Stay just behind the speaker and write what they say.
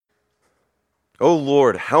O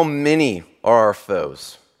Lord, how many are our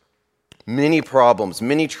foes? Many problems,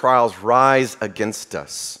 many trials rise against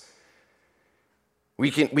us. We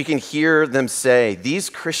can hear them say, these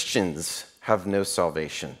Christians have no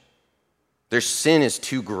salvation. Their sin is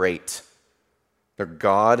too great. Their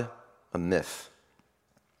God, a myth.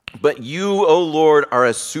 But you, O Lord, are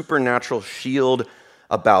a supernatural shield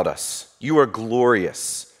about us. You are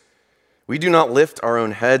glorious. We do not lift our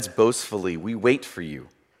own heads boastfully. We wait for you.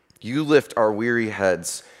 You lift our weary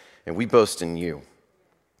heads, and we boast in you.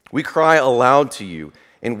 We cry aloud to you,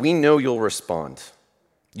 and we know you'll respond.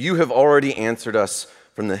 You have already answered us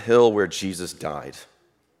from the hill where Jesus died.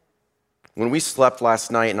 When we slept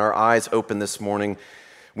last night and our eyes opened this morning,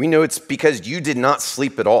 we know it's because you did not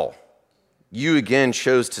sleep at all. You again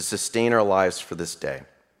chose to sustain our lives for this day.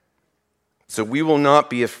 So we will not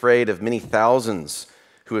be afraid of many thousands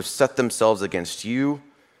who have set themselves against you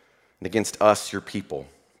and against us, your people.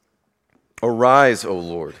 Arise, O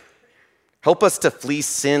Lord. Help us to flee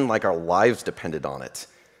sin like our lives depended on it,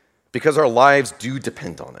 because our lives do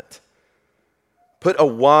depend on it. Put a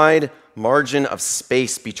wide margin of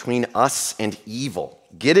space between us and evil.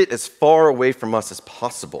 Get it as far away from us as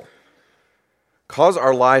possible. Cause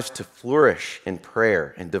our lives to flourish in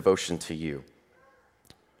prayer and devotion to you.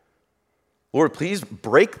 Lord, please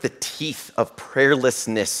break the teeth of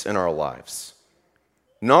prayerlessness in our lives.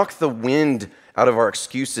 Knock the wind out of our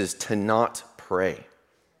excuses to not pray.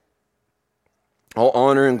 All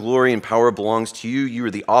honor and glory and power belongs to you. You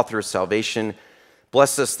are the author of salvation.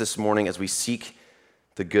 Bless us this morning as we seek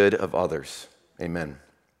the good of others. Amen.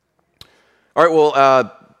 All right,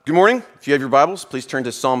 well, good morning. If you have your Bibles, please turn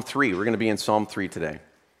to Psalm 3. We're going to be in Psalm 3 today.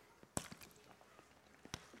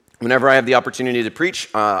 Whenever I have the opportunity to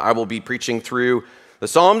preach, I will be preaching through the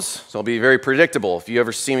Psalms, so I'll be very predictable. If you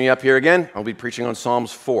ever see me up here again, I'll be preaching on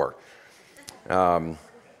Psalms 4. All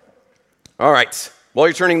right. While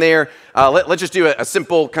you're turning there, let's just do a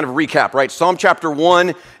simple kind of recap, right? Psalm chapter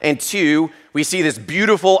 1 and 2, we see this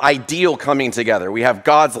beautiful ideal coming together. We have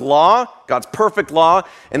God's law, God's perfect law,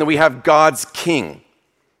 and then we have God's king,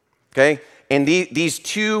 okay? And these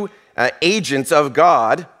two agents of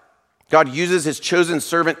God uses his chosen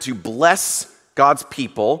servant to bless God's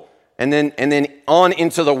people and then on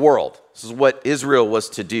into the world. This is what Israel was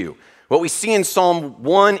to do. What we see in Psalm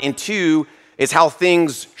 1 and 2 is how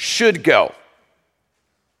things should go.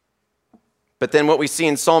 But then what we see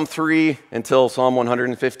in Psalm 3 until Psalm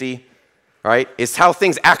 150, right, is how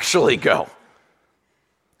things actually go.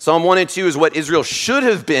 Psalm 1 and 2 is what Israel should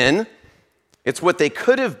have been. It's what they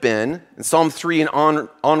could have been. And Psalm 3 and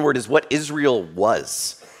onward is what Israel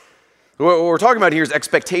was. What we're talking about here is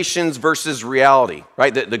expectations versus reality,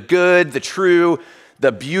 right? The good, the true,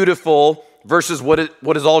 the beautiful versus what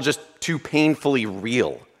is all just too painfully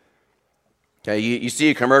real. Okay, you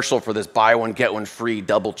see a commercial for this buy one, get one free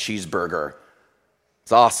double cheeseburger.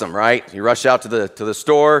 It's awesome, right? You rush out to the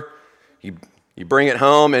store, you bring it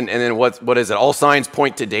home, and then what is it? All signs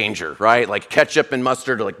point to danger, right? Like ketchup and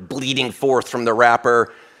mustard are like bleeding forth from the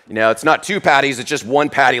wrapper. You know, it's not two patties, it's just one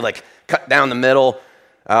patty like cut down the middle.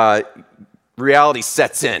 Reality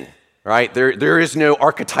sets in, right? There is no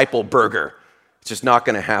archetypal burger. It's just not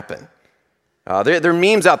going to happen. There are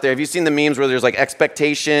memes out there. Have you seen the memes where there's like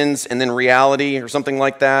expectations and then reality or something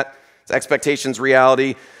like that? It's expectations,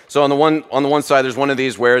 reality. So on the one side, there's one of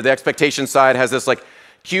these where the expectation side has this like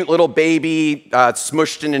cute little baby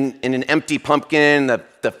smushed in an empty pumpkin.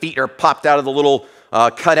 The feet are popped out of the little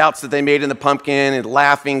cutouts that they made in the pumpkin, and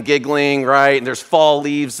laughing, giggling, right? And there's fall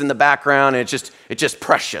leaves in the background, and it's just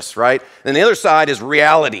precious, right? And the other side is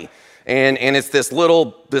reality, and it's this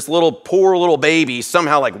little poor little baby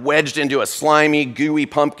somehow like wedged into a slimy, gooey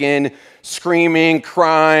pumpkin, screaming,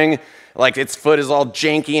 crying. Like its foot is all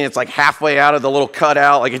janky and it's like halfway out of the little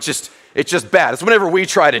cutout. Like it's just bad. It's whenever we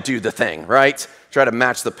try to do the thing, right? Try to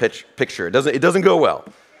match the picture. It doesn't go well.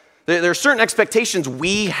 There are certain expectations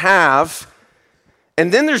we have,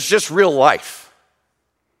 and then there's just real life.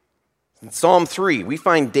 In Psalm 3, we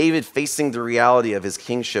find David facing the reality of his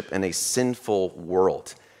kingship in a sinful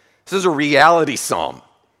world. This is a reality psalm.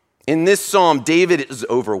 In this psalm, David is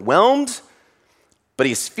overwhelmed, but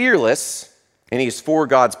he's fearless. And he's for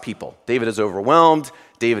God's people. David is overwhelmed.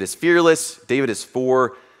 David is fearless. David is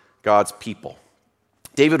for God's people.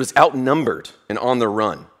 David was outnumbered and on the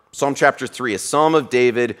run. Psalm chapter 3, a psalm of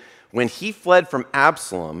David when he fled from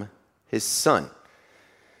Absalom, his son.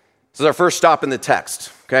 This is our first stop in the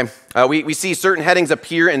text, okay? We see certain headings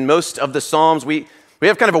appear in most of the Psalms. We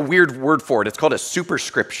have kind of a weird word for it. It's called a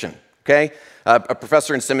superscription, okay? A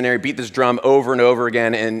professor in seminary beat this drum over and over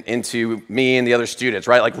again into me and the other students,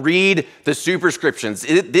 right? Like read the superscriptions.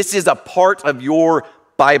 This is a part of your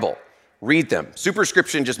Bible, read them.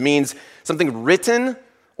 Superscription just means something written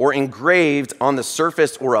or engraved on the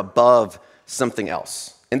surface or above something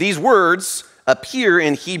else. And these words appear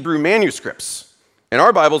in Hebrew manuscripts. In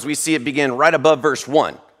our Bibles, we see it begin right above verse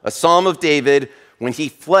 1, a psalm of David when he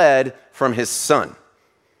fled from his son.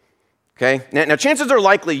 Okay? Now chances are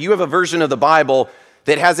likely you have a version of the Bible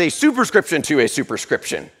that has a superscription to a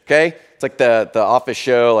superscription. Okay? It's like the office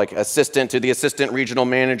show, like assistant to the assistant regional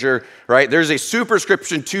manager, right? There's a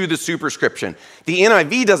superscription to the superscription. The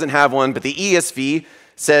NIV doesn't have one, but the ESV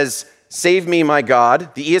says, "Save me, my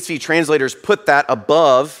God." The ESV translators put that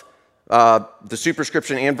above the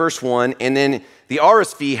superscription and verse 1, and then the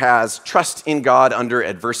RSV has "Trust in God under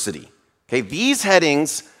adversity." Okay, these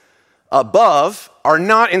headings above are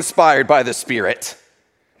not inspired by the Spirit,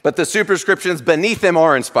 but the superscriptions beneath them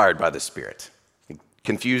are inspired by the Spirit.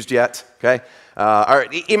 Confused yet? Okay. All right.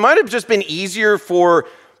 It might have just been easier for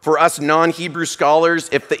us non-Hebrew scholars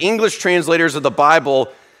if the English translators of the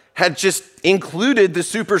Bible had just included the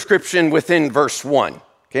superscription within verse 1.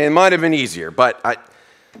 Okay, it might have been easier, but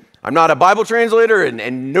I'm not a Bible translator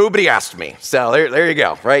and nobody asked me. So there you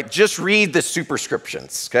go, right? Just read the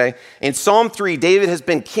superscriptions, okay? In Psalm 3, David has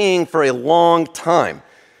been king for a long time.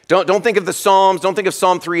 Don't think of the Psalms, don't think of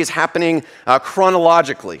Psalm 3 as happening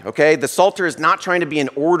chronologically, okay? The Psalter is not trying to be an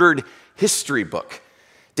ordered history book.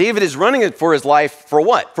 David is running it for his life for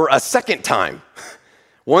what? For a second time.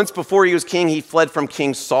 Once before he was king, he fled from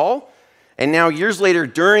King Saul. And now years later,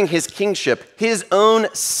 during his kingship, his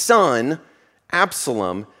own son,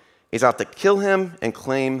 Absalom, is out to kill him and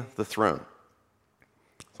claim the throne.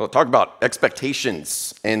 So talk about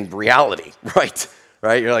expectations and reality, right?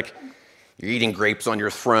 You're like, you're eating grapes on your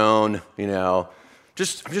throne, you know.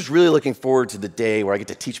 I'm just really looking forward to the day where I get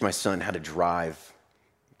to teach my son how to drive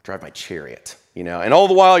my chariot, you know. And all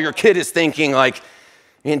the while your kid is thinking like,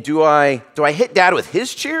 man, do I hit dad with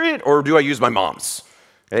his chariot or do I use my mom's?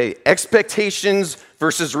 Okay, expectations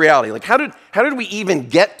versus reality. Like how did we even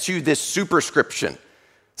get to this superscription?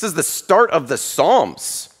 This is the start of the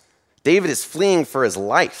Psalms. David is fleeing for his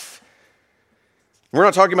life. We're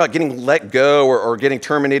not talking about getting let go or getting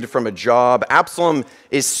terminated from a job. Absalom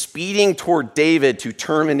is speeding toward David to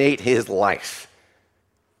terminate his life.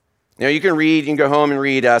 Now you can go home and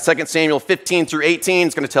read 2 Samuel 15 through 18.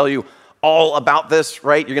 It's going to tell you all about this,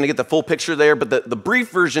 right? You're going to get the full picture there, but the brief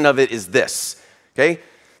version of it is this, okay?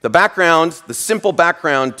 The simple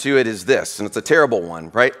background to it is this, and it's a terrible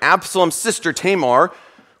one, right? Absalom's sister Tamar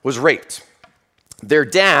was raped. Their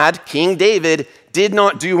dad, King David, did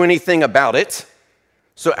not do anything about it,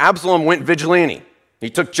 so Absalom went vigilante. He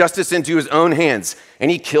took justice into his own hands, and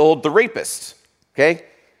he killed the rapist, okay?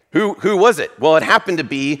 Who was it? Well, it happened to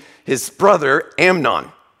be his brother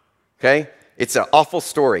Amnon, okay? It's an awful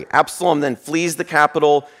story. Absalom then flees the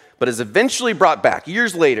capital, but is eventually brought back.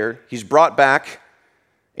 Years later, he's brought back,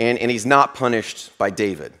 and he's not punished by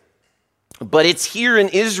David. But it's here in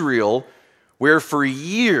Israel where for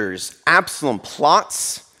years Absalom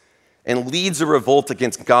plots and leads a revolt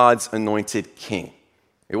against God's anointed king.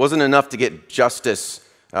 It wasn't enough to get justice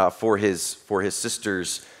for his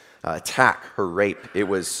sister's attack, her rape. It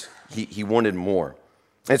was he wanted more.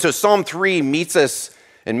 And so Psalm 3 meets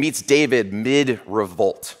David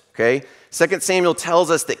mid-revolt, okay? 2 Samuel tells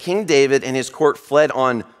us that King David and his court fled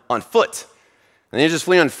on foot. And they didn't just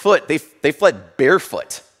flee on foot, they fled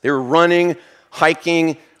barefoot. They were running,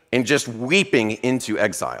 hiking, and just weeping into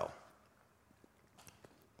exile.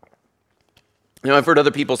 You know, I've heard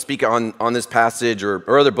other people speak on this passage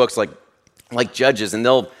or other books like Judges, and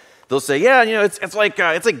they'll say, yeah, you know, it's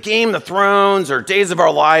like Game of Thrones or Days of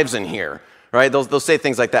Our Lives in here, right? They'll say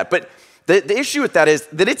things like that. But the issue with that is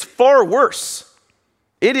that it's far worse.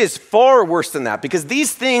 It is far worse than that because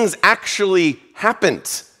these things actually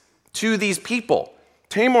happened to these people.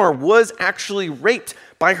 Tamar was actually raped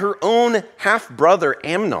by her own half-brother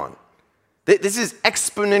Amnon. This is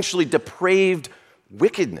exponentially depraved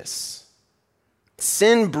wickedness.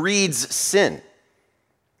 Sin breeds sin.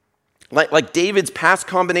 Like David's past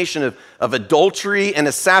combination of adultery and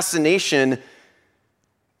assassination,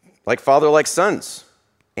 like father, like sons.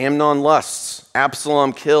 Amnon lusts,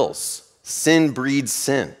 Absalom kills. Sin breeds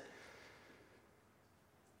sin.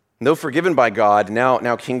 Though forgiven by God,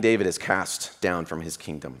 now King David is cast down from his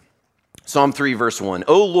kingdom. Psalm 3, verse 1.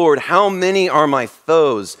 O Lord, how many are my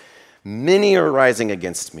foes? Many are rising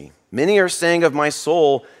against me. Many are saying of my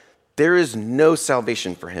soul, there is no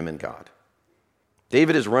salvation for him in God.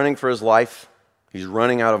 David is running for his life. He's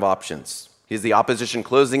running out of options. He's the opposition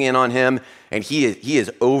closing in on him, and he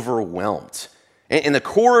is overwhelmed. And the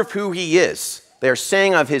core of who he is, they are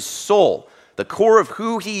saying of his soul, the core of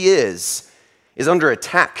who he is under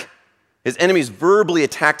attack. His enemies verbally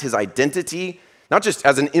attacked his identity, not just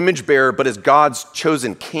as an image bearer, but as God's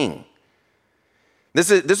chosen king.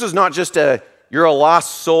 This is not just you're a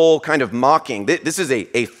lost soul kind of mocking. This is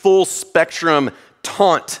a full spectrum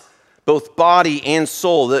taunt, both body and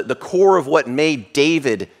soul, the core of what made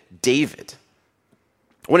David, David.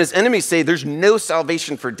 When his enemies say there's no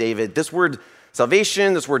salvation for David, this word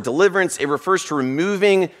salvation, this word deliverance, it refers to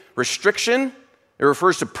removing restriction. It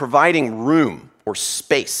refers to providing room or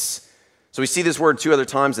space. So we see this word 2 other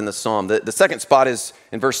times in the psalm. The second spot is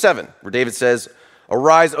in verse 7, where David says,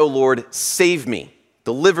 "Arise, O Lord, save me,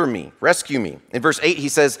 deliver me, rescue me." In verse 8, he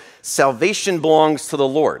says, "Salvation belongs to the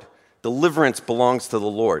Lord. Deliverance belongs to the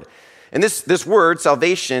Lord." And this word,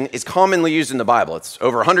 salvation, is commonly used in the Bible. It's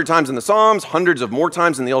over 100 times in the Psalms, hundreds of more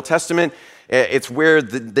times in the Old Testament. It's where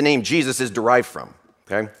the name Jesus is derived from.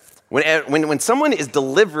 Okay? When someone is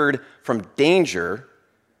delivered from danger,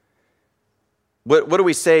 what do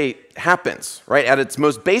we say happens, right? At its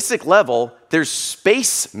most basic level, there's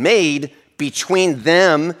space made between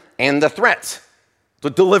them and the threat. That's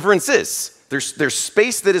what deliverance is. There's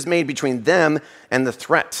space that is made between them and the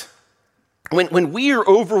threat. When we are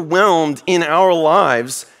overwhelmed in our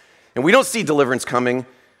lives and we don't see deliverance coming,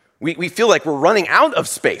 we feel like we're running out of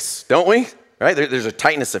space, don't we? Right? There's a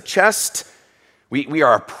tightness of chest. We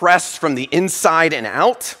are oppressed from the inside and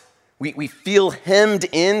out. We feel hemmed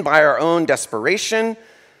in by our own desperation,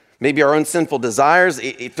 maybe our own sinful desires.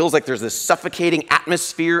 It feels like there's this suffocating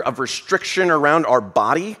atmosphere of restriction around our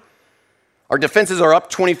body. Our defenses are up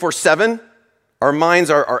 24/7. Our minds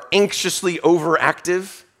are anxiously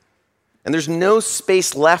overactive. And there's no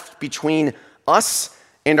space left between us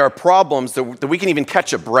and our problems that we can even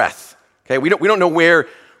catch a breath. Okay? We don't know where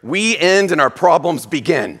we end and our problems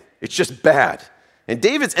begin. It's just bad. And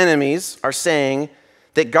David's enemies are saying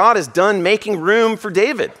that God is done making room for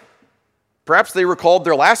David. Perhaps they recalled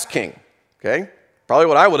their last king. Okay? Probably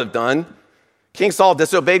what I would have done. King Saul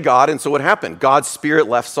disobeyed God, and so what happened? God's spirit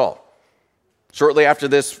left Saul. Shortly after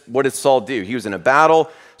this, what did Saul do? He was in a battle.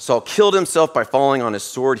 Saul killed himself by falling on his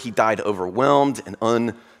sword. He died overwhelmed and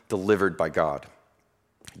undelivered by God.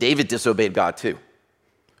 David disobeyed God too.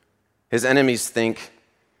 His enemies think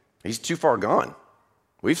he's too far gone.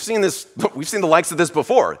 We've seen this. We've seen the likes of this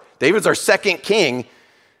before. David's our second king,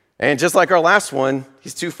 and just like our last one,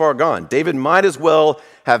 he's too far gone. David might as well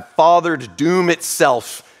have fathered doom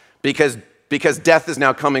itself because death is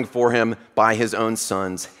now coming for him by his own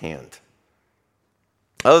son's hand.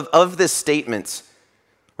 Of this statement,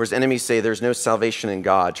 where his enemies say there's no salvation in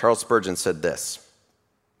God, Charles Spurgeon said this.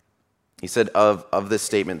 He said of this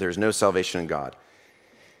statement, there's no salvation in God.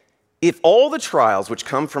 "If all the trials which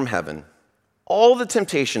come from heaven, all the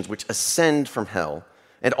temptations which ascend from hell,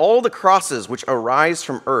 and all the crosses which arise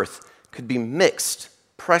from earth could be mixed,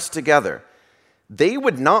 pressed together, they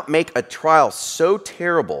would not make a trial so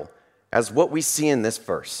terrible as what we see in this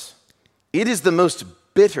verse. It is the most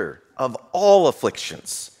bitter of all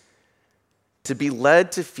afflictions, to be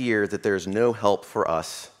led to fear that there is no help for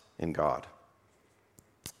us in God."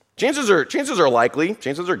 Chances are likely,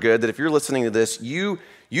 chances are good that if you're listening to this,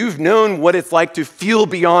 you've known what it's like to feel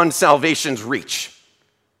beyond salvation's reach.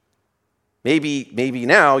 Maybe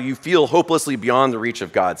now you feel hopelessly beyond the reach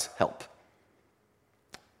of God's help.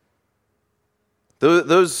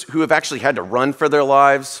 Those who have actually had to run for their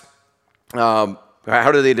lives,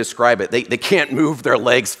 how do they describe it? They can't move their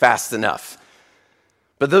legs fast enough.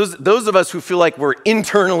 But those of us who feel like we're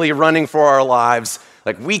internally running for our lives,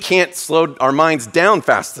 like we can't slow our minds down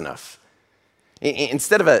fast enough.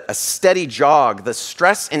 Instead of a steady jog, the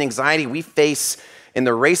stress and anxiety we face in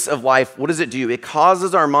the race of life, what does it do? It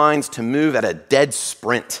causes our minds to move at a dead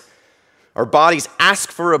sprint. Our bodies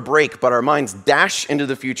ask for a break, but our minds dash into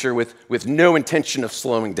the future with no intention of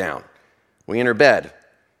slowing down. We enter bed.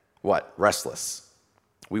 What? Restless.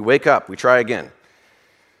 We wake up. We try again.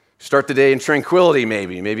 Start the day in tranquility,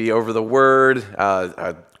 maybe over the word,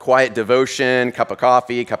 a quiet devotion, cup of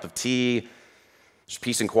coffee, cup of tea, just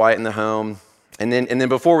peace and quiet in the home. And then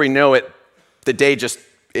before we know it, the day just,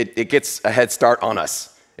 it gets a head start on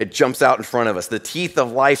us. It jumps out in front of us. The teeth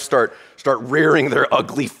of life start rearing their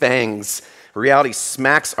ugly fangs. Reality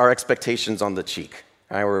smacks our expectations on the cheek.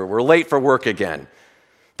 Right? We're late for work again.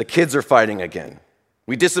 The kids are fighting again.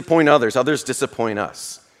 We disappoint others disappoint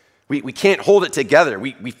us. We can't hold it together.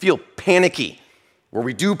 We feel panicky, or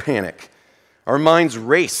we do panic. Our minds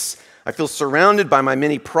race. I feel surrounded by my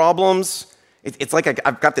many problems. It's like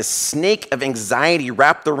I've got this snake of anxiety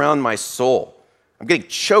wrapped around my soul. I'm getting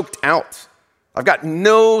choked out. I've got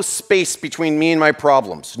no space between me and my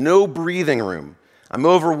problems, no breathing room. I'm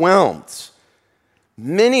overwhelmed.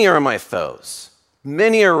 Many are my foes.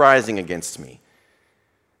 Many are rising against me.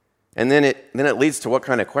 And then it leads to what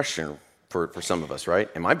kind of question for some of us, right?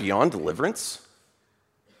 Am I beyond deliverance?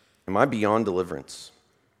 Am I beyond deliverance?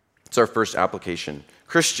 It's our first application.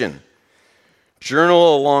 Christian,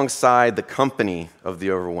 journal alongside the company of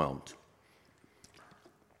the overwhelmed.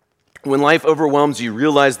 When life overwhelms you,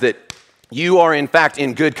 realize that you are in fact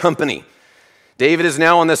in good company. David is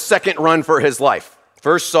now on the second run for his life.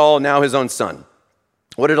 First Saul, now his own son.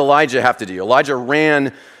 What did Elijah have to do? Elijah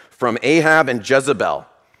ran from Ahab and Jezebel.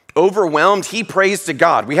 Overwhelmed, he prays to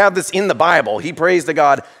God. We have this in the Bible. He prays to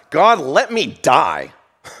God, God, let me die.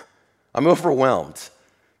 I'm overwhelmed.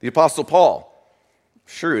 The Apostle Paul,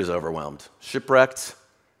 sure he was overwhelmed. Shipwrecked,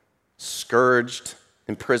 scourged,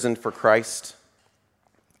 imprisoned for Christ.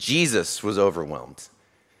 Jesus was overwhelmed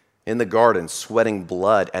in the garden, sweating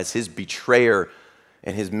blood as his betrayer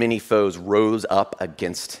and his many foes rose up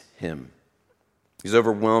against him. He's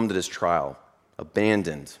overwhelmed at his trial,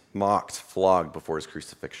 abandoned, mocked, flogged before his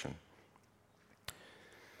crucifixion.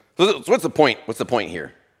 So what's the point? What's the point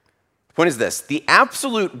here? The point is this: the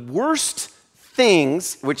absolute worst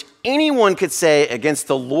things which anyone could say against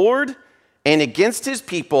the Lord and against his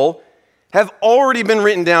people have already been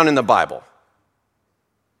written down in the Bible.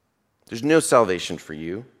 There's no salvation for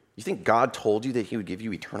you. You think God told you that he would give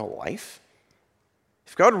you eternal life?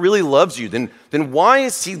 If God really loves you, then why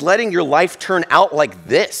is he letting your life turn out like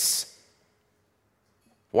this?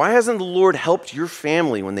 Why hasn't the Lord helped your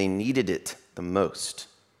family when they needed it the most?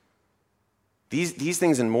 These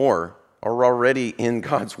things and more are already in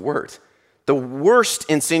God's word. The worst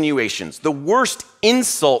insinuations, the worst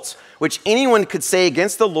insults which anyone could say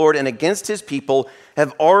against the Lord and against his people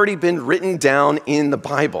have already been written down in the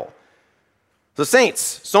Bible. The saints,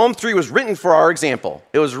 Psalm 3 was written for our example.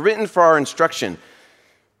 It was written for our instruction.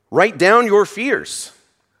 Write down your fears.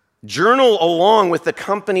 Journal along with the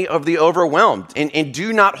company of the overwhelmed, and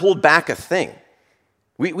do not hold back a thing.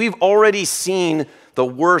 We've already seen the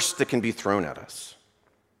worst that can be thrown at us.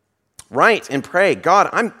 Write and pray, God,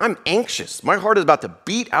 I'm anxious. My heart is about to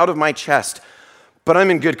beat out of my chest, but I'm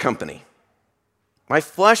in good company. My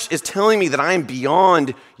flesh is telling me that I am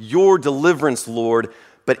beyond your deliverance, Lord,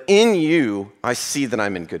 but in you, I see that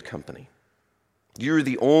I'm in good company. You're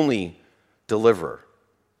the only deliverer.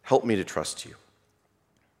 Help me to trust you.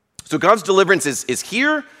 So God's deliverance is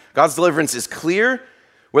here. God's deliverance is clear.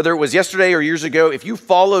 Whether it was yesterday or years ago, if you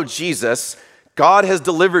follow Jesus, God has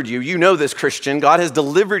delivered you. You know this, Christian. God has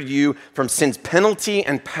delivered you from sin's penalty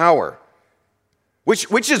and power,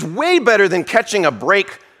 which is way better than catching a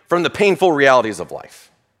break from the painful realities of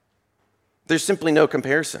life. There's simply no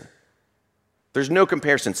comparison. There's no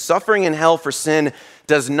comparison. Suffering in hell for sin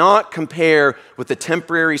does not compare with the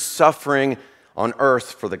temporary suffering on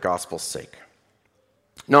earth for the gospel's sake.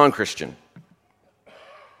 Non-Christian,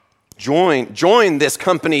 join this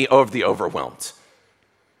company of the overwhelmed.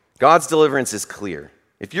 God's deliverance is clear.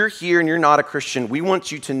 If you're here and you're not a Christian, we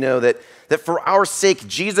want you to know that for our sake,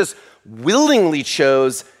 Jesus willingly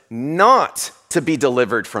chose not to be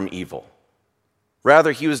delivered from evil.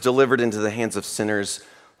 Rather, he was delivered into the hands of sinners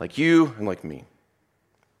like you and like me.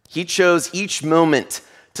 He chose each moment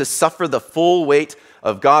to suffer the full weight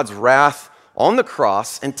of God's wrath on the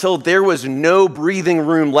cross until there was no breathing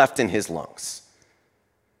room left in his lungs.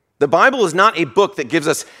 The Bible is not a book that gives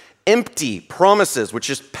us empty promises which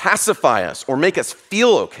just pacify us or make us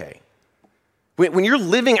feel okay. When you're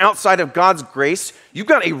living outside of God's grace, you've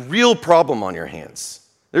got a real problem on your hands.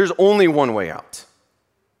 There's only one way out.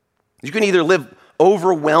 You can either live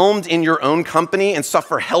overwhelmed in your own company and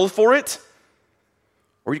suffer hell for it,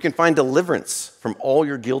 or you can find deliverance from all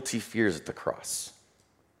your guilty fears at the cross.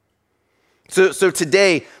 So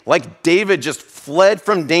today, like David just fled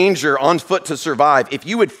from danger on foot to survive, if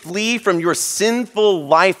you would flee from your sinful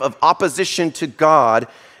life of opposition to God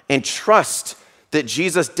and trust that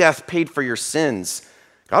Jesus' death paid for your sins,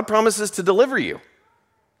 God promises to deliver you.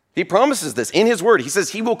 He promises this in his word. He says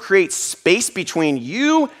he will create space between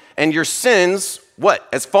you and your sins, what?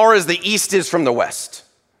 As far as the east is from the west.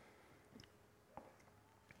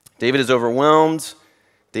 David is overwhelmed.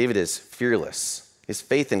 David is fearless. His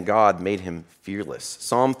faith in God made him fearless.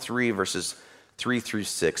 Psalm 3, verses 3 through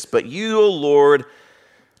 6. But you, O Lord,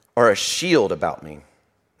 are a shield about me,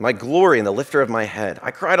 my glory and the lifter of my head.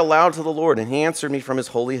 I cried aloud to the Lord, and he answered me from his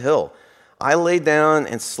holy hill. I lay down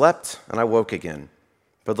and slept, and I woke again.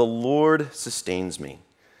 For the Lord sustains me.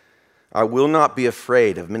 I will not be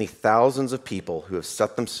afraid of many thousands of people who have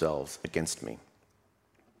set themselves against me.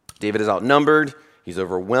 David is outnumbered. He's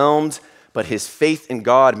overwhelmed, but his faith in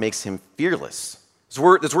God makes him fearless.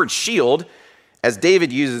 This word shield, as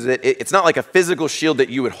David uses it, it's not like a physical shield that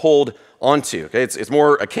you would hold onto. Okay, it's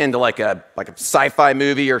more akin to like a sci-fi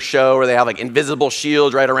movie or show where they have like invisible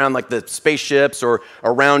shields right around like the spaceships or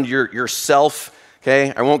around yourself.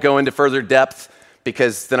 Okay, I won't go into further depth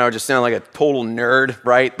because then I would just sound like a total nerd,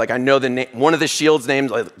 right? Like I know one of the shields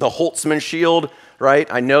named like the Holtzman shield, right?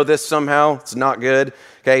 I know this somehow. It's not good.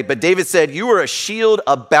 Okay, but David said, "You are a shield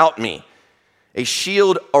about me, a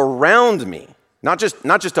shield around me." Not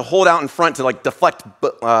just to hold out in front to like deflect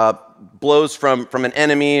blows from an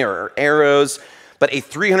enemy or arrows, but a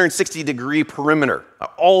 360-degree perimeter,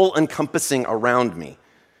 all encompassing around me.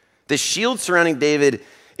 The shield surrounding David,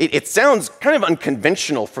 it sounds kind of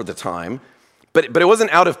unconventional for the time, but it wasn't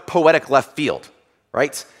out of poetic left field,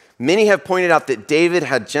 right? Many have pointed out that David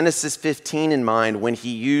had Genesis 15 in mind when he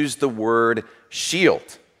used the word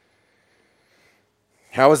shield.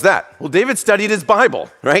 How is that? Well, David studied his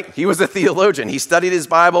Bible, right? He was a theologian. He studied his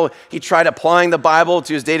Bible. He tried applying the Bible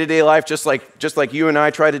to his day-to-day life, just like you and I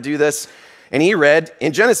try to do this. And he read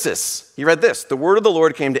in Genesis, he read this: "The word of the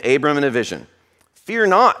Lord came to Abram in a vision. Fear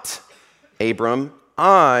not, Abram,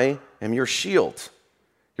 I am your shield.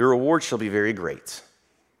 Your reward shall be very great."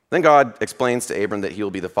 Then God explains to Abram that he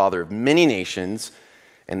will be the father of many nations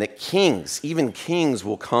and that kings, even kings,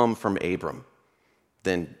 will come from Abram.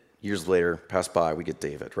 Then years later, pass by, we get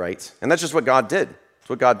David, right? And that's just what God did. It's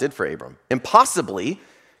what God did for Abram. Impossibly,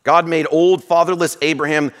 God made old fatherless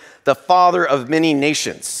Abraham the father of many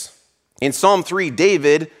nations. In Psalm 3,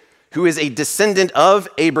 David, who is a descendant of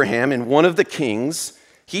Abraham and one of the kings,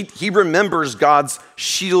 he remembers God's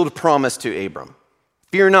shield promise to Abram.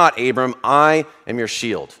 "Fear not, Abram, I am your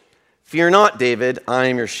shield. Fear not, David, I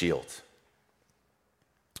am your shield.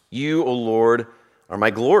 You, O Lord, are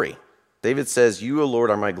my glory." David says, "You, O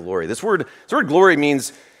Lord, are my glory." This word glory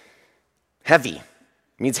means heavy.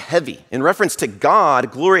 It means heavy. In reference to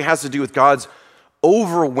God, glory has to do with God's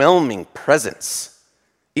overwhelming presence.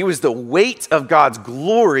 It was the weight of God's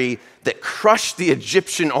glory that crushed the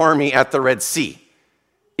Egyptian army at the Red Sea.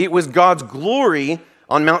 It was God's glory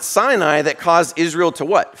on Mount Sinai that caused Israel to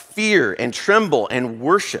what? Fear and tremble and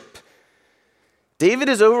worship. David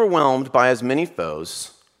is overwhelmed by his many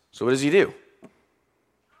foes, so what does he do?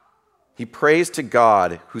 He prays to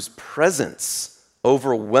God whose presence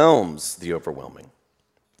overwhelms the overwhelming.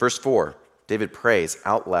 Verse 4, David prays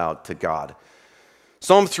out loud to God.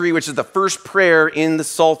 Psalm 3, which is the first prayer in the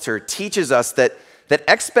Psalter, teaches us that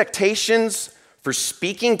expectations for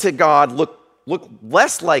speaking to God look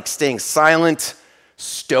less like staying silent,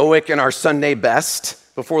 stoic in our Sunday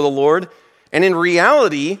best before the Lord. And in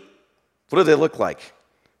reality, what do they look like?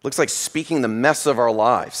 It looks like speaking the mess of our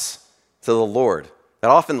lives to the Lord. That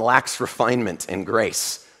often lacks refinement and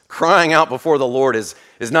grace. Crying out before the Lord is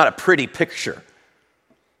not a pretty picture.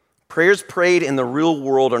 Prayers prayed in the real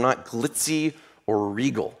world are not glitzy or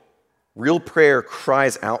regal. Real prayer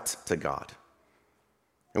cries out to God.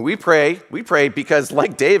 And we pray because,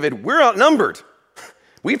 like David, we're outnumbered.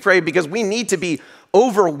 We pray because we need to be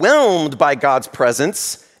overwhelmed by God's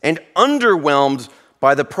presence and underwhelmed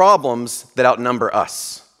by the problems that outnumber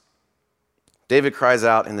us. David cries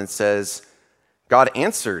out and then says, "God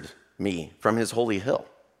answered me from his holy hill."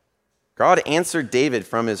 God answered David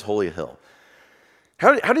from his holy hill.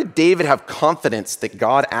 How did David have confidence that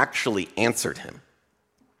God actually answered him?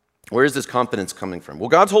 Where is this confidence coming from? Well,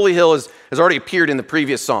 God's holy hill has already appeared in the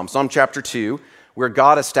previous psalm, Psalm chapter 2, where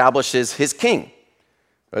God establishes his king.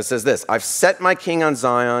 It says this: "I've set my king on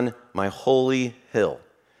Zion, my holy hill."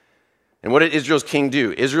 And what did Israel's king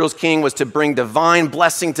do? Israel's king was to bring divine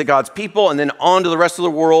blessing to God's people and then on to the rest of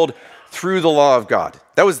the world through the law of God.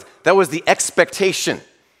 That was the expectation.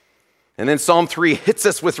 And then Psalm 3 hits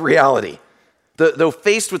us with reality. Though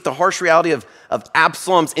faced with the harsh reality of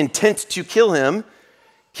Absalom's intent to kill him,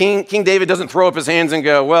 King David doesn't throw up his hands and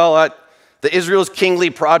go, "Well, the Israel's kingly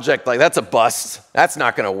project, like that's a bust. That's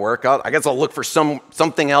not going to work. I guess I'll look for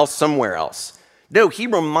something else somewhere else." No, he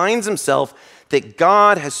reminds himself that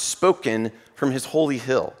God has spoken from his holy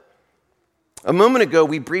hill. A moment ago,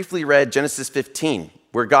 we briefly read Genesis 15,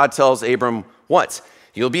 where God tells Abram what?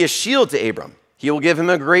 You'll be a shield to Abram. He will give him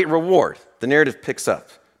a great reward. The narrative picks up.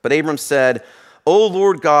 But Abram said, "O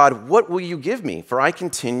Lord God, what will you give me? For I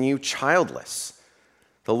continue childless."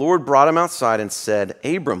 The Lord brought him outside and said,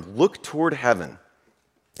 "Abram, look toward heaven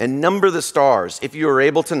and number the stars, if you are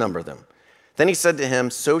able to number them." Then he said to him,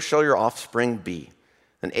 "So shall your offspring be."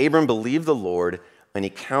 And Abram believed the Lord, and he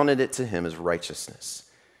counted it to him as righteousness.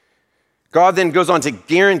 God then goes on to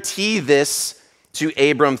guarantee this to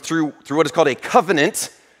Abram through what is called a covenant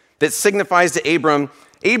that signifies to Abram,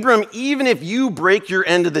 even if you break your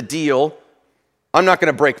end of the deal, I'm not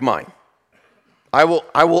going to break mine. I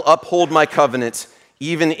will uphold my covenant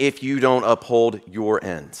even if you don't uphold your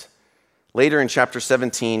end. Later in chapter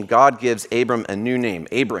 17, God gives Abram a new name,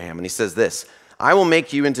 Abraham, and he says this, I will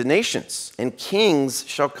make you into nations, and kings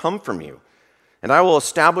shall come from you. And I will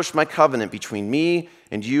establish my covenant between me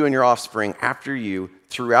and you and your offspring after you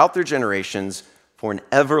throughout their generations for an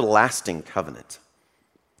everlasting covenant.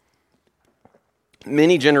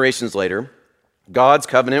 Many generations later, God's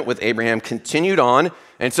covenant with Abraham continued on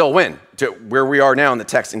until when? To where we are now in the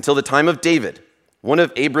text, until the time of David, one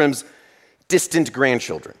of Abram's distant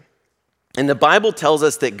grandchildren. And the Bible tells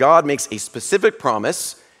us that God makes a specific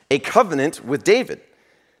promise, a covenant with David,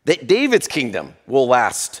 that David's kingdom will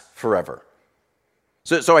last forever.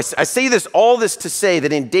 So I say all this to say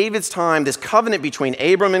that in David's time, this covenant between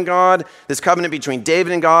Abram and God, this covenant between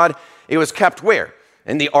David and God, it was kept where?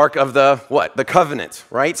 In the Ark of the what? The covenant,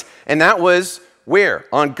 right? And that was where?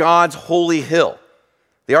 On God's holy hill.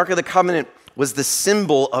 The Ark of the Covenant was the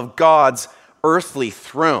symbol of God's earthly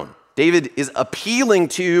throne. David is appealing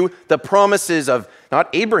to the promises of not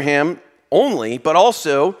Abraham only, but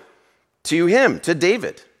also to him, to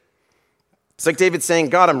David. It's like David saying,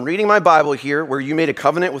 God, I'm reading my Bible here where you made a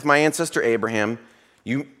covenant with my ancestor Abraham,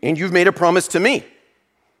 and you've made a promise to me.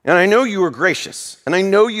 And I know you are gracious, and I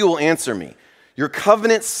know you will answer me. Your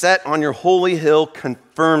covenant set on your holy hill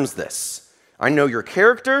confirms this. I know your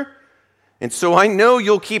character, and so I know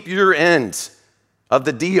you'll keep your end of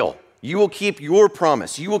the deal. You will keep your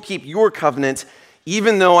promise. You will keep your covenant,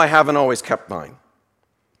 even though I haven't always kept mine.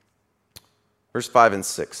 Verse 5 and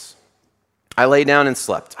 6. I lay down and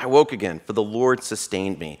slept. I woke again, for the Lord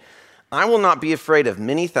sustained me. I will not be afraid of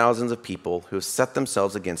many thousands of people who have set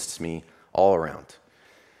themselves against me all around.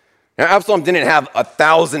 Now, Absalom didn't have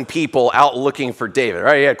 1,000 people out looking for David,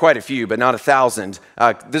 right? He had quite a few, but not 1,000.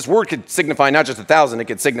 This word could signify not just 1,000, it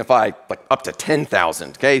could signify like up to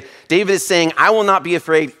 10,000, okay? David is saying, I will not be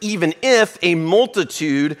afraid even if a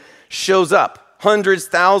multitude shows up. Hundreds,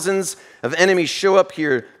 thousands of enemies show up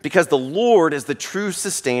here because the Lord is the true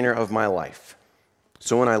sustainer of my life.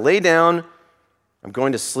 So when I lay down, I'm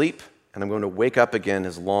going to sleep and I'm going to wake up again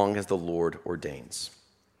as long as the Lord ordains.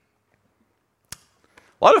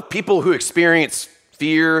 A lot of people who experience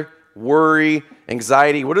fear, worry,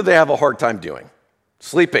 anxiety, what do they have a hard time doing?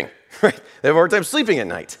 Sleeping, right? They have a hard time sleeping at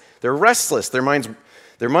night. They're restless. Their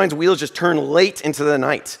mind's wheels just turn late into the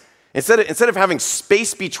night. Instead of having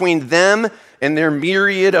space between them and their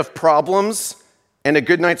myriad of problems and a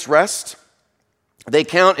good night's rest, they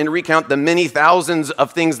count and recount the many thousands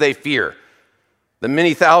of things they fear, the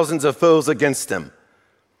many thousands of foes against them.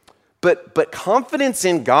 But confidence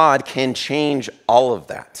in God can change all of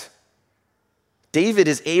that. David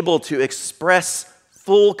is able to express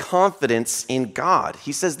full confidence in God.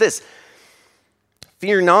 He says this,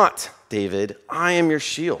 fear not, David, I am your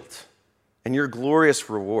shield and your glorious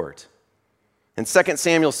reward. In 2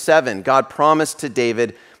 Samuel 7, God promised to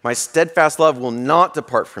David, my steadfast love will not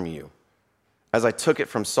depart from you, as I took it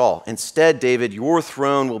from Saul. Instead, David, your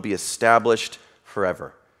throne will be established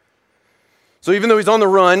forever. So even though he's on the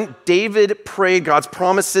run, David prayed God's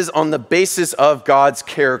promises on the basis of God's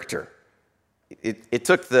character.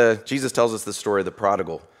 Jesus tells us the story of the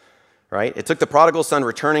prodigal, right? It took the prodigal son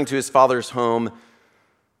returning to his father's home,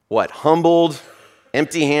 humbled,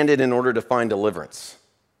 empty-handed in order to find deliverance.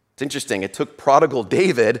 It's interesting. It took prodigal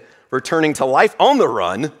David returning to life on the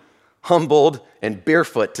run, humbled and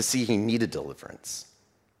barefoot to see he needed deliverance.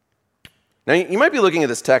 Now, you might be looking at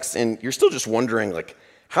this text and you're still just wondering,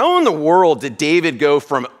 how in the world did David go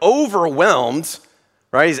from overwhelmed,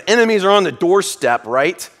 right? His enemies are on the doorstep,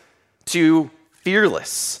 right? To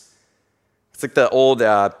fearless. It's like the old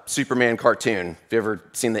Superman cartoon. If you ever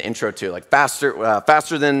seen the intro to it,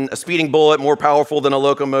 faster than a speeding bullet, more powerful than a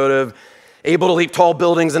locomotive, able to leap tall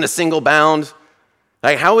buildings in a single bound.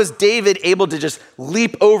 How is David able to just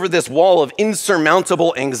leap over this wall of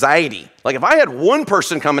insurmountable anxiety? If I had one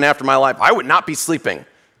person coming after my life, I would not be sleeping.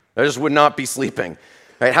 I just would not be sleeping.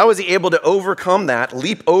 Right? How is he able to overcome that,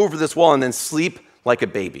 leap over this wall, and then sleep like a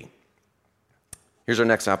baby? Here's our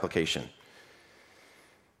next application.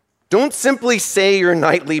 Don't simply say your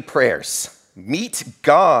nightly prayers. Meet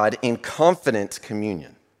God in confident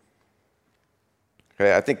communion.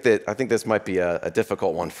 Okay, I think this might be a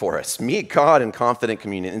difficult one for us. Meet God in confident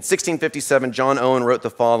communion. In 1657, John Owen wrote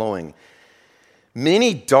the following: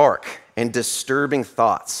 many dark and disturbing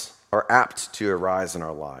thoughts are apt to arise in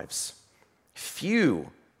our lives.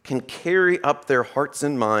 Few can carry up their hearts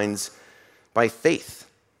and minds by faith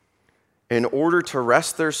in order to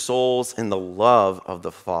rest their souls in the love of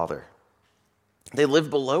the Father. They live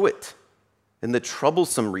below it, in the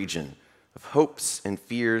troublesome region of hopes and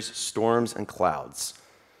fears, storms and clouds.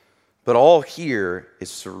 But all here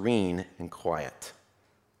is serene and quiet.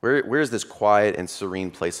 Where is this quiet and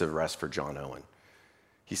serene place of rest for John Owen?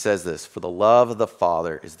 He says this, "For the love of the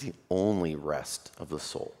Father is the only rest of the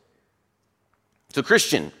soul." So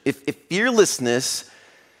Christian, if fearlessness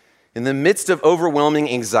in the midst of overwhelming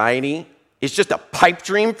anxiety is just a pipe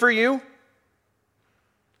dream for you,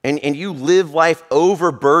 and you live life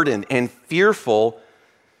overburdened and fearful,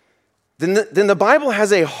 then the Bible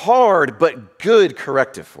has a hard but good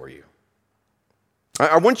corrective for you.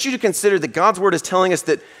 I want you to consider that God's word is telling us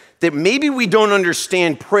that maybe we don't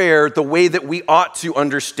understand prayer the way that we ought to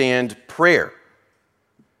understand prayer.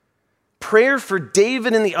 Prayer for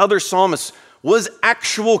David and the other psalmists was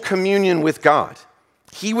actual communion with God.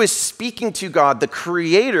 He was speaking to God, the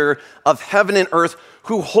creator of heaven and earth,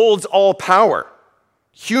 who holds all power,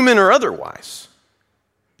 human or otherwise.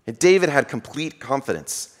 And David had complete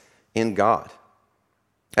confidence in God.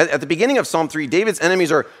 At the beginning of Psalm 3, David's enemies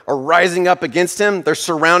are rising up against him. They're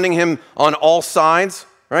surrounding him on all sides,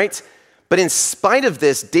 right? But in spite of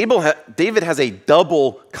this, David has a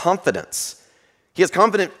double confidence. He has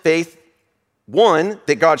confident faith, one,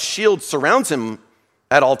 that God's shield surrounds him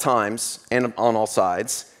at all times and on all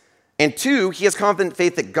sides. And two, he has confident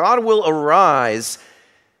faith that God will arise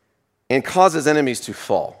and cause his enemies to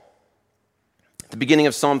fall. At the beginning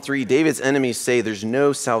of Psalm 3, David's enemies say there's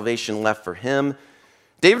no salvation left for him.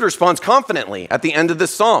 David responds confidently at the end of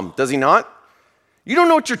this psalm, does he not? You don't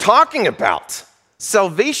know what you're talking about.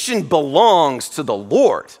 Salvation belongs to the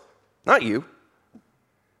Lord, not you.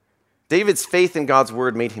 David's faith in God's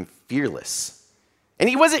word made him fearless. And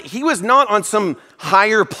he was not on some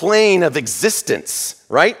higher plane of existence,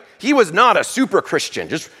 right? He was not a super Christian.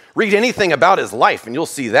 Just read anything about his life and you'll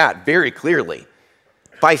see that very clearly.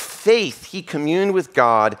 By faith, he communed with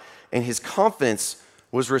God and his confidence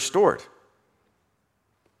was restored.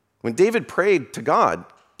 When David prayed to God,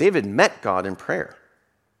 David met God in prayer.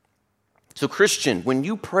 So Christian, when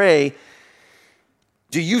you pray,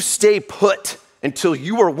 do you stay put until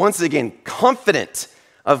you are once again confident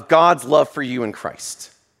of God's love for you in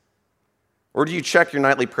Christ? Or do you check your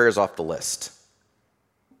nightly prayers off the list?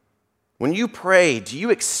 When you pray, do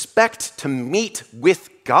you expect to meet with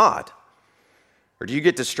God? Or do you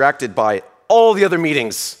get distracted by all the other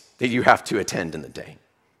meetings that you have to attend in the day?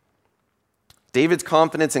 David's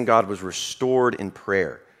confidence in God was restored in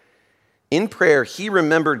prayer. In prayer, he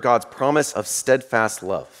remembered God's promise of steadfast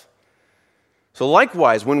love. So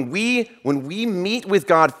likewise, when we meet with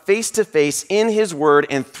God face to face in his word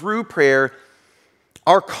and through prayer,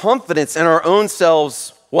 our confidence in our own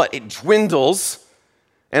selves, it dwindles,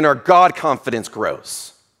 and our God confidence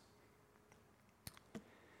grows.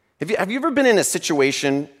 Have you ever been in a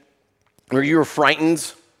situation where you were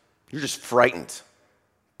frightened? You're just frightened.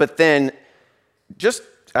 But then just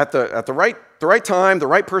at the right time, the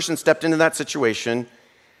right person stepped into that situation,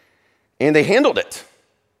 and they handled it.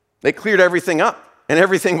 They cleared everything up, and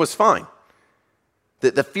everything was fine.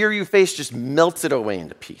 The fear you faced just melted away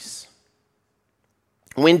into peace.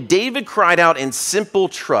 When David cried out in simple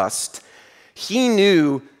trust, he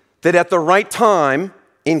knew that at the right time,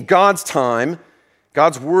 in God's time,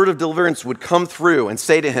 God's word of deliverance would come through and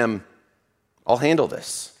say to him, I'll handle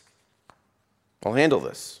this. I'll handle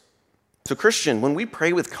this. So Christian, when we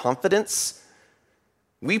pray with confidence,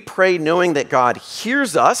 we pray knowing that God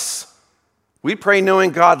hears us. We pray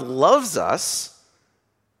knowing God loves us.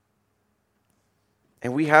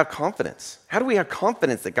 And we have confidence. How do we have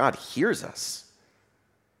confidence that God hears us?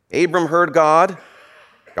 Abram heard God.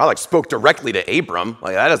 God spoke directly to Abram.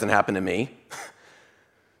 That doesn't happen to me.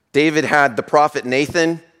 David had the prophet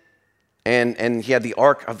Nathan, and he had the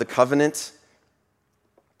Ark of the Covenant.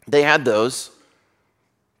 They had those.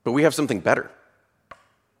 But we have something better.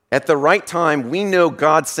 At the right time, we know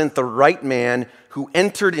God sent the right man who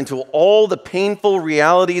entered into all the painful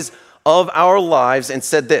realities of our lives and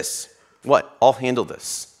said this, I'll handle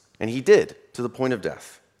this. And he did, to the point of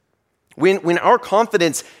death. When our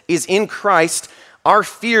confidence is in Christ, our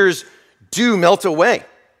fears do melt away.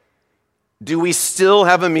 Do we still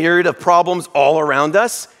have a myriad of problems all around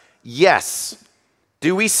us? Yes.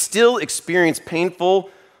 Do we still experience painful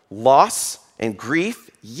loss and grief?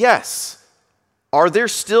 Yes. Are there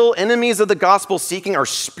still enemies of the gospel seeking our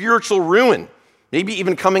spiritual ruin? Maybe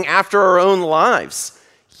even coming after our own lives?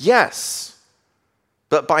 Yes.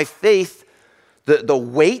 But by faith, the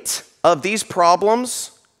weight of these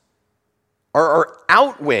problems are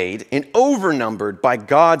outweighed and overnumbered by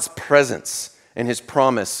God's presence and his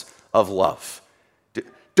promise of love.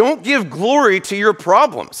 Don't give glory to your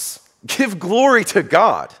problems. Give glory to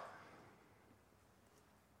God.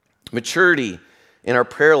 Maturity in our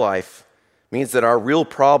prayer life means that our real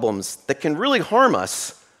problems that can really harm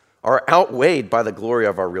us are outweighed by the glory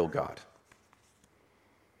of our real God.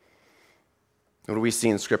 What do we see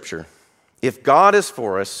in Scripture? If God is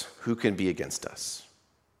for us, who can be against us?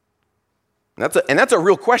 And that's a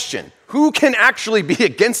real question. Who can actually be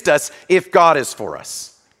against us if God is for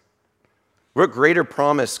us? What greater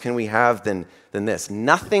promise can we have than this?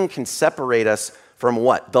 Nothing can separate us from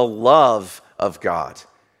what? The love of God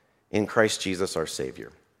in Christ Jesus our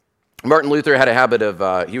Savior. Martin Luther had a habit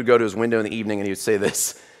of, he would go to his window in the evening and he would say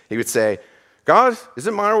this. He would say, God, is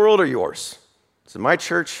it my world or yours? Is it my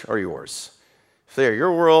church or yours? If they are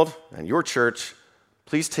your world and your church,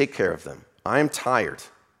 please take care of them. I am tired.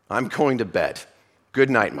 I'm going to bed. Good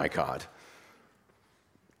night, my God.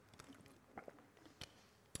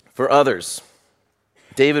 For others,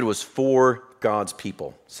 David was for God's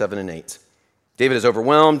people, 7 and 8. David is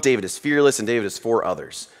overwhelmed, David is fearless, and David is for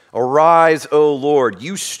others. Arise, O Lord,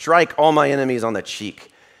 you strike all my enemies on the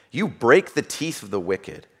cheek. You break the teeth of the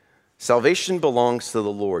wicked. Salvation belongs to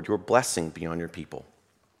the Lord. Your blessing be on your people.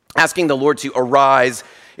 Asking the Lord to arise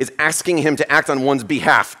is asking him to act on one's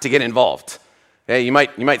behalf to get involved. Okay, you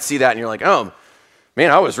might see that and you're like, oh,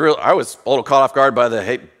 man, I was a little caught off guard by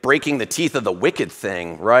the breaking the teeth of the wicked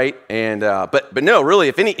thing, right? And but no, really,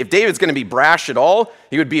 if David's going to be brash at all,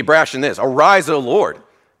 he would be brash in this: Arise, O Lord,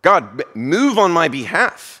 God, move on my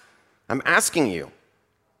behalf. I'm asking you.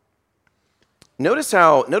 Notice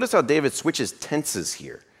how David switches tenses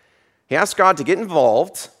here. He asks God to get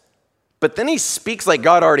involved, but then he speaks like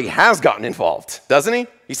God already has gotten involved, doesn't he?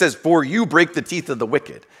 He says, "For you break the teeth of the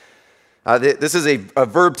wicked." This is a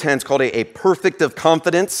verb tense called a perfect of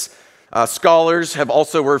confidence. Scholars have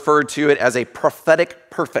also referred to it as a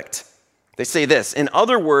prophetic perfect. They say this: in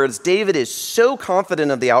other words, David is so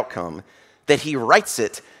confident of the outcome that he writes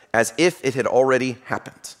it as if it had already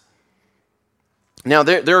happened. Now,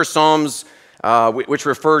 there are psalms which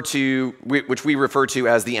we refer to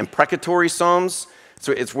as the imprecatory psalms.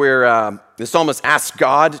 So it's where the psalmist asks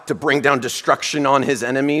God to bring down destruction on his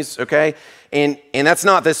enemies. Okay, and that's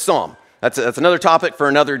not this psalm. That's another topic for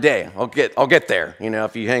another day. I'll get there,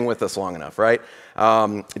 if you hang with us long enough, right?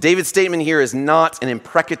 David's statement here is not an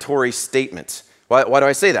imprecatory statement. Why do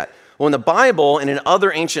I say that? Well, in the Bible and in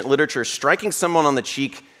other ancient literature, striking someone on the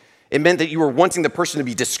cheek, it meant that you were wanting the person to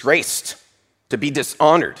be disgraced, to be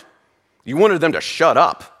dishonored. You wanted them to shut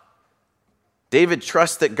up. David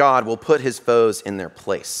trusts that God will put his foes in their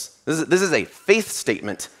place. This is a faith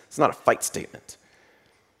statement. It's not a fight statement.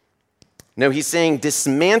 No, he's saying,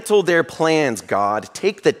 dismantle their plans, God.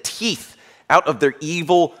 Take the teeth out of their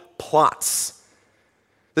evil plots.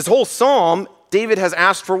 This whole psalm, David has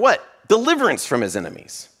asked for what? Deliverance from his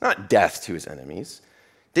enemies, not death to his enemies.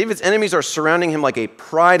 David's enemies are surrounding him like a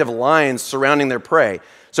pride of lions surrounding their prey.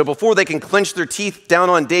 So before they can clench their teeth down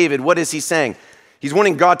on David, what is he saying? He's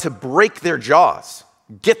wanting God to break their jaws,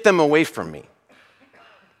 get them away from me.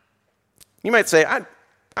 You might say, I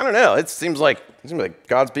don't know. It seems like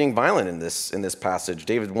God's being violent in this passage.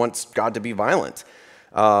 David wants God to be violent.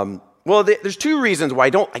 Well, there's two reasons why I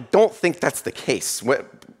don't think that's the case.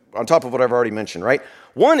 On top of what I've already mentioned, right?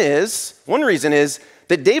 One reason is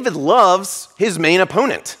that David loves his main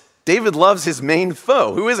opponent. David loves his main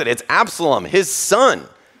foe. Who is it? It's Absalom, his son.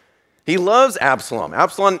 He loves Absalom.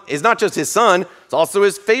 Absalom is not just his son; it's also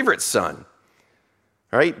his favorite son.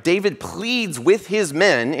 All right, David pleads with his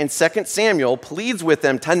men in 2 Samuel, pleads with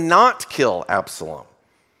them to not kill Absalom.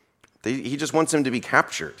 He just wants him to be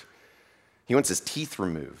captured. He wants his teeth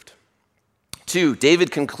removed. 2,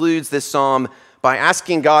 David concludes this psalm by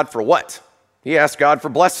asking God for what? He asked God for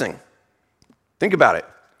blessing. Think about it.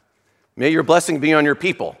 May your blessing be on your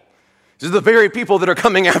people. These are the very people that are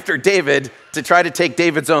coming after David to try to take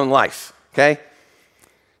David's own life, okay?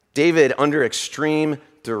 David, under extreme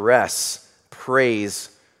duress,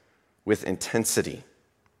 prays with intensity.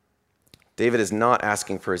 David is not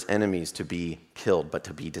asking for his enemies to be killed, but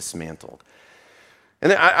to be dismantled.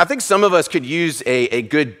 And I think some of us could use a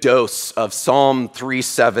good dose of Psalm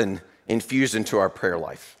 3:7 infused into our prayer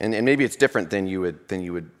life. And maybe it's different than you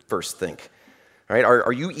would first think. All right?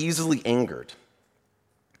 Are you easily angered?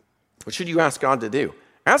 What should you ask God to do?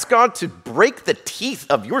 Ask God to break the teeth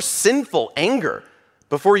of your sinful anger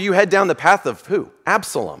before you head down the path of who?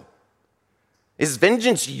 Absalom. Is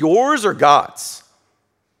vengeance yours or God's?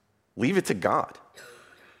 Leave it to God.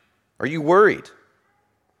 Are you worried?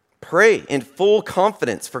 Pray in full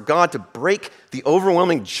confidence for God to break the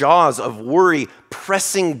overwhelming jaws of worry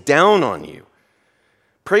pressing down on you.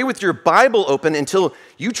 Pray with your Bible open until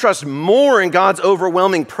you trust more in God's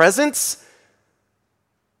overwhelming presence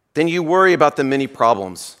than you worry about the many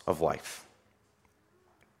problems of life.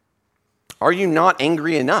 Are you not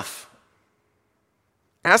angry enough?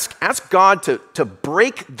 Ask God to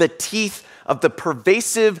break the teeth of the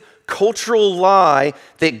pervasive, cultural lie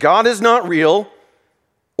that God is not real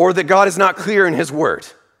or that God is not clear in his word.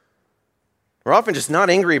 We're often just not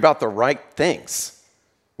angry about the right things.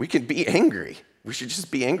 We can be angry. We should just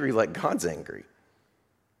be angry like God's angry.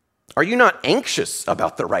 Are you not anxious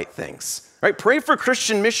about the right things? Right? Pray for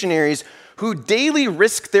Christian missionaries who daily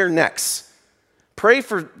risk their necks. Pray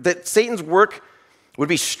for that Satan's work would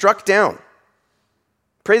be struck down.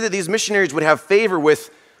 Pray that these missionaries would have favor with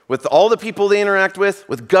all the people they interact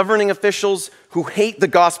with governing officials who hate the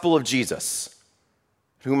gospel of Jesus,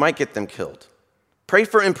 who might get them killed. Pray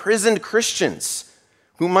for imprisoned Christians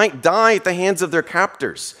who might die at the hands of their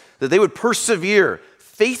captors, that they would persevere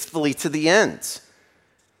faithfully to the end,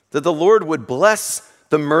 that the Lord would bless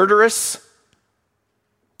the murderous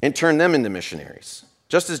and turn them into missionaries,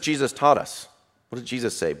 just as Jesus taught us. What did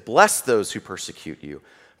Jesus say? Bless those who persecute you.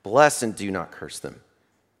 Bless and do not curse them.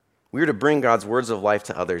 We are to bring God's words of life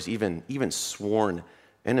to others, even sworn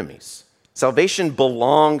enemies. Salvation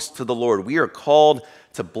belongs to the Lord. We are called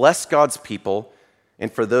to bless God's people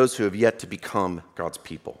and for those who have yet to become God's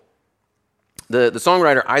people. The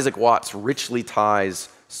songwriter Isaac Watts richly ties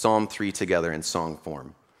Psalm 3 together in song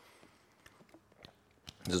form.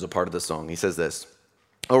 This is a part of the song. He says this: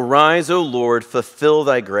 Arise, O Lord, fulfill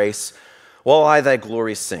thy grace, while I thy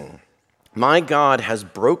glory sing. My God has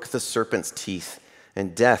broke the serpent's teeth,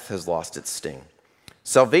 and death has lost its sting.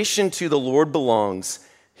 Salvation to the Lord belongs,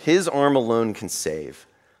 his arm alone can save.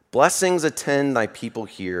 Blessings attend thy people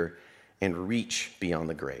here, and reach beyond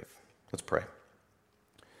the grave. Let's pray.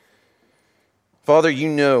 Father, you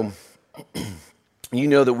know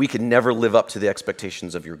that we could never live up to the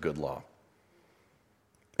expectations of your good law.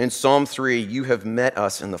 In Psalm 3, you have met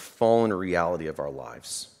us in the fallen reality of our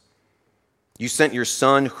lives. You sent your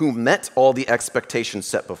Son who met all the expectations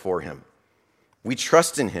set before him. We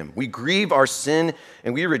trust in him. We grieve our sin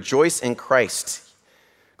and we rejoice in Christ.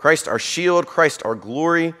 Christ our shield, Christ our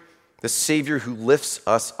glory, the Savior who lifts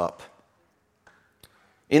us up.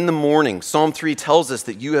 In the morning, Psalm 3 tells us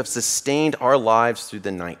that you have sustained our lives through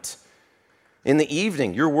the night. In the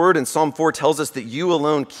evening, your word in Psalm 4 tells us that you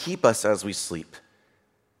alone keep us as we sleep.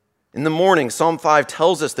 In the morning, Psalm 5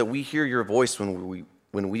 tells us that we hear your voice when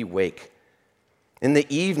we wake. In the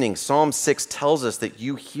evening, Psalm 6 tells us that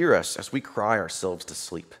you hear us as we cry ourselves to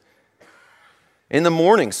sleep. In the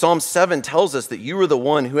morning, Psalm 7 tells us that you are the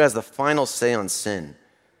one who has the final say on sin.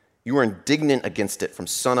 You are indignant against it from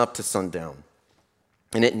sunup to sundown.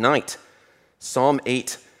 And at night, Psalm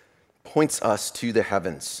 8 points us to the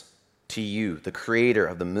heavens, to you, the creator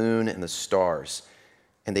of the moon and the stars,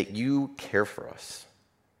 and that you care for us.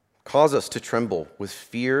 Cause us to tremble with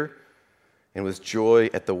fear and with joy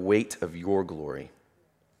at the weight of your glory.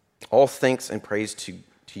 All thanks and praise to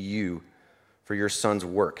you for your Son's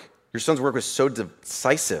work. Your Son's work was so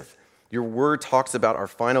decisive. Your word talks about our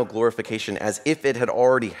final glorification as if it had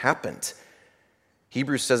already happened.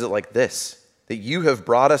 Hebrews says it like this, that you have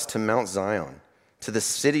brought us to Mount Zion, to the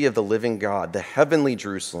city of the living God, the heavenly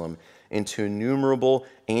Jerusalem, and to innumerable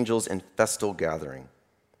angels in festal gathering.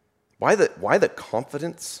 Why the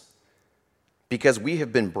confidence? Because we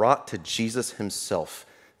have been brought to Jesus himself,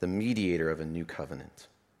 the mediator of a new covenant.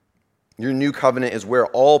 Your new covenant is where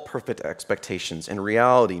all perfect expectations and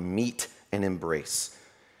reality meet and embrace.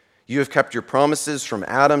 You have kept your promises from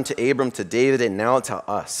Adam to Abram to David and now to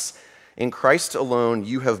us. In Christ alone,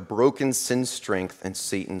 you have broken sin's strength and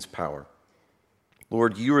Satan's power.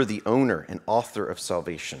 Lord, you are the owner and author of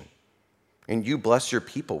salvation, and you bless your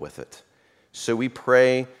people with it. So we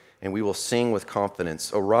pray and we will sing with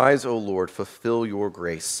confidence. Arise, O Lord, fulfill your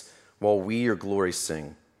grace, while we your glory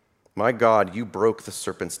sing. My God, you broke the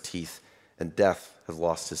serpent's teeth, and death has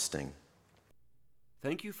lost his sting.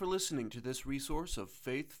 Thank you for listening to this resource of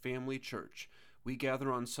Faith Family Church. We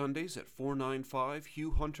gather on Sundays at 495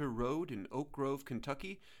 Hugh Hunter Road in Oak Grove,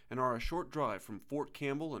 Kentucky, and are a short drive from Fort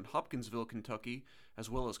Campbell and Hopkinsville, Kentucky,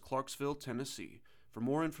 as well as Clarksville, Tennessee. For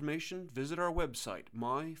more information, visit our website,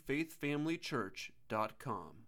 myfaithfamilychurch.com.